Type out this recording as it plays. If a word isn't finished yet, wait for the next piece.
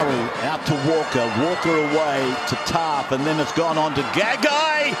Out to Walker. Walker away to Tarp, and then it's gone on to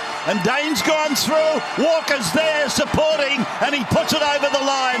Gagai, and Dane's gone through. Walker's there supporting, and he puts it over the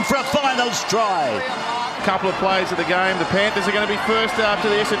line for a finals try. Couple of plays of the game. The Panthers are going to be first after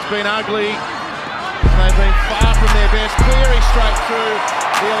this. It's been ugly. They've been far from their best. Cleary straight through.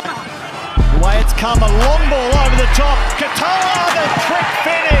 The way it's come, a long ball over the top. Qatar, the trick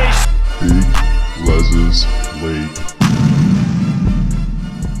finish. Big Les's League.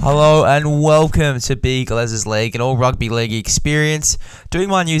 Hello and welcome to Big Les's League, an all rugby league experience. Doing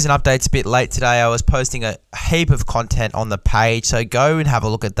my news and updates a bit late today. I was posting a heap of content on the page, so go and have a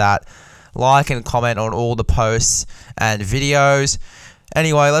look at that. Like and comment on all the posts and videos.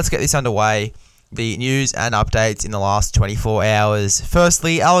 Anyway, let's get this underway. The news and updates in the last 24 hours.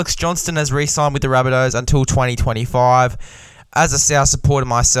 Firstly, Alex Johnston has re-signed with the Rabbitohs until 2025. As a South supporter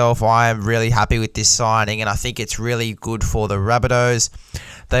myself, I am really happy with this signing, and I think it's really good for the Rabbitohs.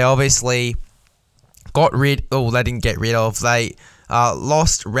 They obviously they didn't get rid of. They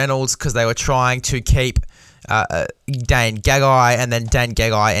lost Reynolds because they were trying to keep Dane Gagai, and then Dane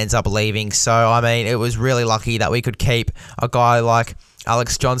Gagai ends up leaving. So, I mean, it was really lucky that we could keep a guy like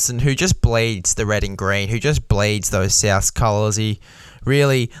Alex Johnston, who just bleeds the red and green, who just bleeds those South colours. He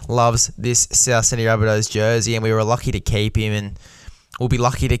really loves this South Sydney Rabbitohs jersey, and we were lucky to keep him, and we'll be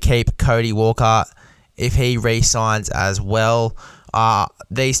lucky to keep Cody Walker if he re-signs as well.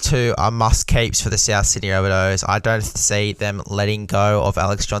 These two are must-keeps for the South Sydney Rabbitohs. I don't see them letting go of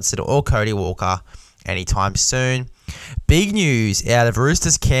Alex Johnston or Cody Walker anytime soon. Big news out of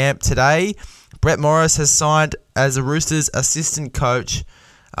Roosters camp today. Brett Morris has signed as a Roosters assistant coach,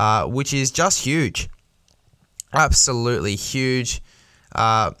 which is just huge. Absolutely huge.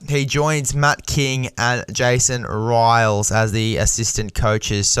 He joins Matt King and Jason Riles as the assistant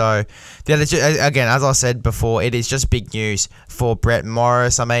coaches. So, again, as I said before, it is just big news for Brett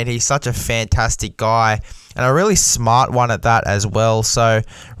Morris. I mean, he's such a fantastic guy and a really smart one at that as well. So,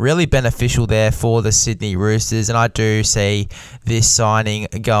 really beneficial there for the Sydney Roosters. And I do see this signing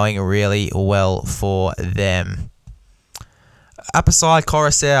going really well for them. Apisai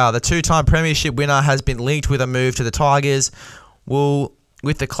Coruscant, the two-time premiership winner, has been linked with a move to the Tigers.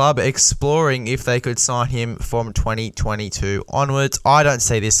 With the club exploring if they could sign him from 2022 onwards. I don't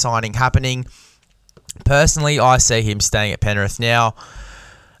see this signing happening. Personally, I see him staying at Penrith. Now,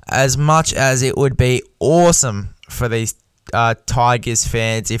 as much as it would be awesome for these Tigers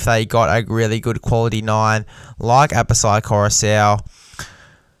fans if they got a really good quality 9 like Apisai Coruscant,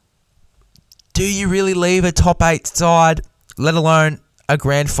 do you really leave a top 8 side, let alone a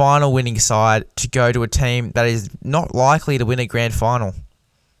grand final winning side, to go to a team that is not likely to win a grand final?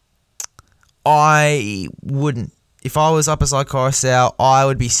 I wouldn't. If I was Apisai Coruscant, I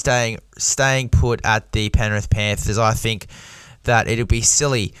would be staying put at the Penrith Panthers. I think that it would be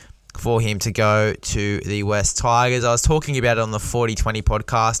silly for him to go to the West Tigers. I was talking about it on the 4020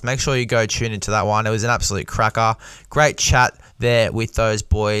 podcast. Make sure you go tune into that one. It was an absolute cracker. Great chat there with those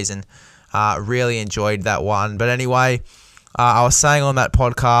boys, and really enjoyed that one. But anyway, I was saying on that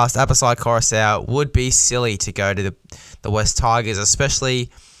podcast, Apisai Coruscant would be silly to go to the West Tigers,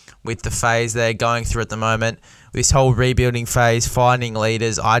 especially with the phase they're going through at the moment. This whole rebuilding phase, finding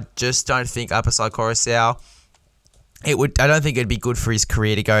leaders, I just don't think Apisai Coruscant, I don't think it'd be good for his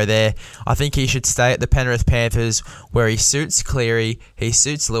career to go there. I think he should stay at the Penrith Panthers, where he suits Cleary, he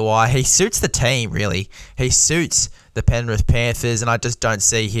suits Luai, he suits the team, really. He suits the Penrith Panthers, and I just don't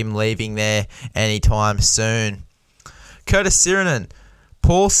see him leaving there anytime soon. Curtis Sironen.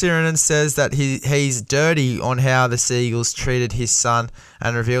 Paul Sironen says that he's dirty on how the Seagulls treated his son,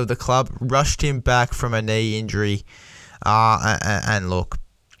 and revealed the club rushed him back from a knee injury. And look,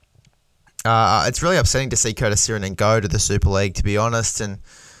 it's really upsetting to see Curtis Sironen go to the Super League, to be honest. And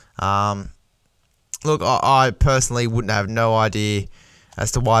look, I personally wouldn't have no idea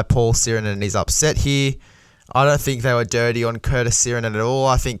as to why Paul Sironen is upset here. I don't think they were dirty on Curtis Sironen at all.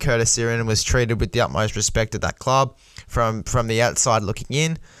 I think Curtis Sironen was treated with the utmost respect at that club from the outside looking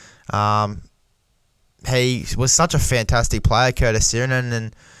in. He was such a fantastic player, Curtis Sironen,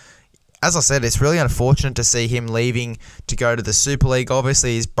 and as I said, it's really unfortunate to see him leaving to go to the Super League.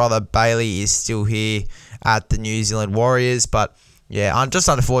 Obviously, his brother Bailey is still here at the New Zealand Warriors, but yeah, I'm just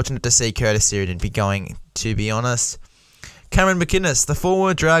unfortunate to see Curtis Sironen be going, to be honest. Cameron McInnes, the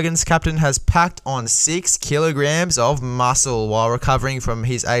former Dragons captain, has packed on 6 kilograms of muscle while recovering from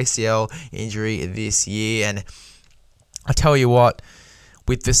his ACL injury this year. And I tell you what,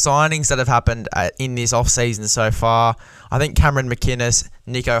 with the signings that have happened in this off-season so far, I think Cameron McInnes,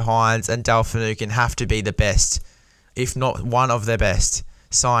 Nico Hines and Dale Finucane have to be the best, if not one of the best,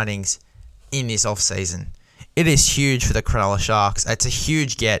 signings in this off-season. It is huge for the Cronulla Sharks. It's a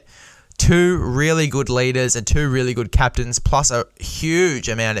huge get 2 really good leaders and 2 really good captains, plus a huge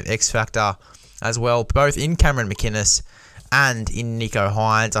amount of X factor as well, both in Cameron McInnes and in Nico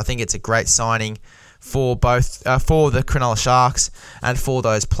Hines. I think it's a great signing for both for the Cronulla Sharks and for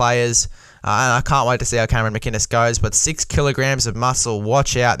those players. And I can't wait to see how Cameron McInnes goes. But 6 kilograms of muscle.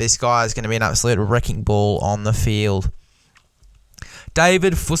 Watch out. This guy is going to be an absolute wrecking ball on the field.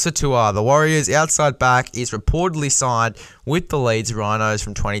 David Fusitu'a, the Warriors' outside back, is reportedly signed with the Leeds Rhinos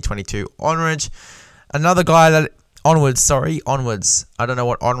from 2022 onwards. Another guy that... Onwards. I don't know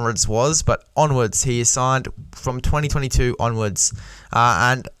what onwards was, but onwards. He is signed from 2022 onwards.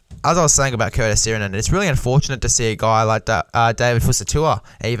 And as I was saying about Curtis Sironen, it's really unfortunate to see a guy like that, David Fusitu'a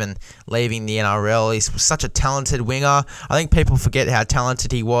even leaving the NRL. He's such a talented winger. I think people forget how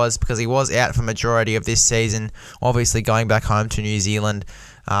talented he was because he was out for majority of this season, obviously going back home to New Zealand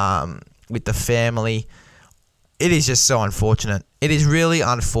with the family. It is just so unfortunate. It is really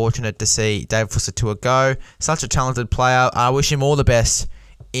unfortunate to see David Fusitu'a go. Such a talented player. I wish him all the best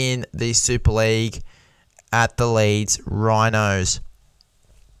in the Super League at the Leeds Rhinos.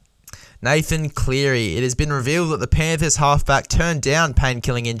 Nathan Cleary. It has been revealed that the Panthers halfback turned down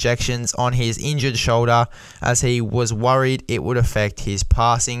pain-killing injections on his injured shoulder as he was worried it would affect his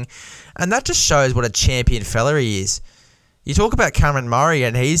passing. And that just shows what a champion fella he is. You talk about Cameron Murray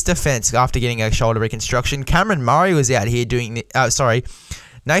and his defence after getting a shoulder reconstruction. Cameron Murray was out here doing...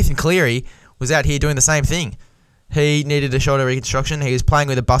 Nathan Cleary was out here doing the same thing. He needed a shoulder reconstruction. He was playing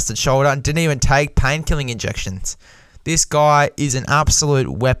with a busted shoulder and didn't even take pain-killing injections. This guy is an absolute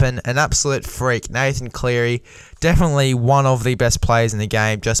weapon, an absolute freak. Nathan Cleary, definitely one of the best players in the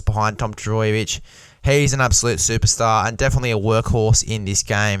game, just behind Tom Trbojevic. He's an absolute superstar and definitely a workhorse in this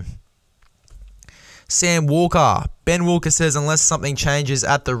game. Sam Walker. Ben Walker says unless something changes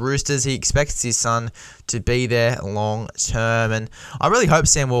at the Roosters, he expects his son to be there long term. And I really hope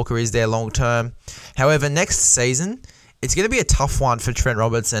Sam Walker is there long term. However, next season, it's going to be a tough one for Trent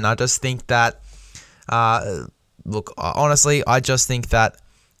Robertson. I just think that, honestly, I just think that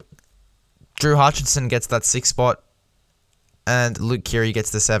Drew Hutchinson gets that 6 spot and Luke Keary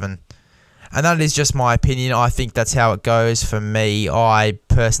gets the 7. And that is just my opinion. I think that's how it goes for me. I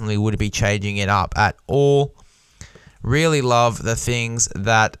personally wouldn't be changing it up at all. Really love the things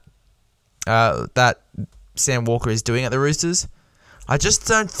that that Sam Walker is doing at the Roosters. I just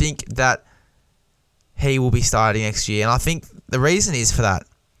don't think that he will be starting next year. And I think the reason is for that.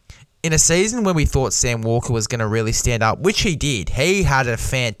 In a season when we thought Sam Walker was going to really stand up, which he did. He had a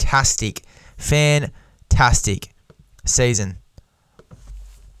fantastic season.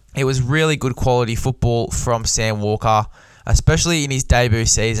 It was really good quality football from Sam Walker, especially in his debut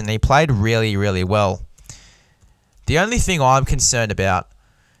season. He played really, really well. The only thing I'm concerned about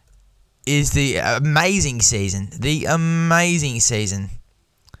is the amazing season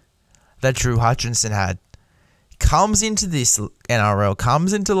that Drew Hutchinson had. Comes into this NRL,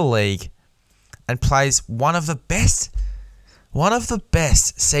 comes into the league, and plays one of the best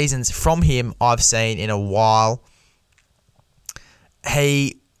seasons from him I've seen in a while.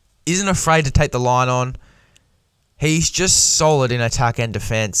 He isn't afraid to take the line on. He's just solid in attack and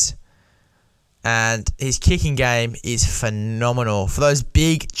defense. And his kicking game is phenomenal. For those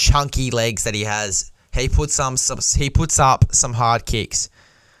big, chunky legs that he has, he puts up some hard kicks.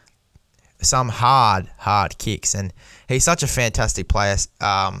 Some hard kicks. And he's such a fantastic player,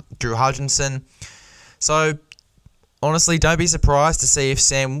 Drew Hutchinson. So, honestly, don't be surprised to see if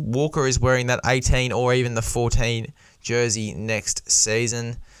Sam Walker is wearing that 18 or even the 14 jersey next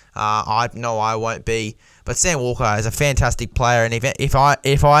season. I know I won't be. But Sam Walker is a fantastic player, and if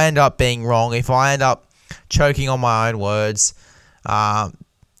I end up being wrong, if I end up choking on my own words,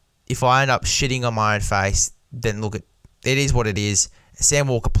 if I end up shitting on my own face, then look, it is what it is. Sam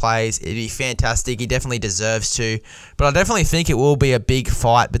Walker plays. It'd be fantastic. He definitely deserves to. But I definitely think it will be a big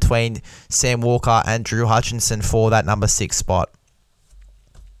fight between Sam Walker and Drew Hutchinson for that number 6 spot.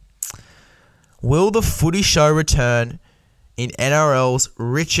 Will the Footy Show return in NRL's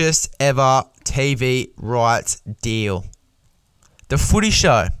richest ever TV rights deal? The Footy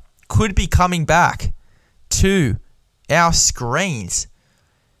Show could be coming back to our screens.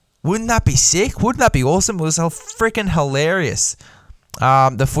 Wouldn't that be sick? Wouldn't that be awesome? It was freaking hilarious.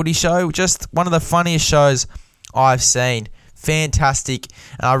 The Footy Show, just one of the funniest shows I've seen. Fantastic.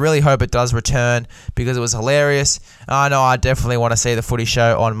 And I really hope it does return because it was hilarious. I know I definitely want to see the Footy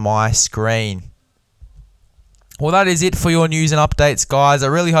Show on my screen. Well, that is it for your news and updates, guys. I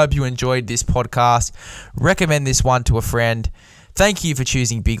really hope you enjoyed this podcast. Recommend this one to a friend. Thank you for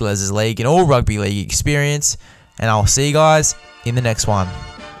choosing Big Les's League and all rugby league experience. And I'll see you guys in the next one.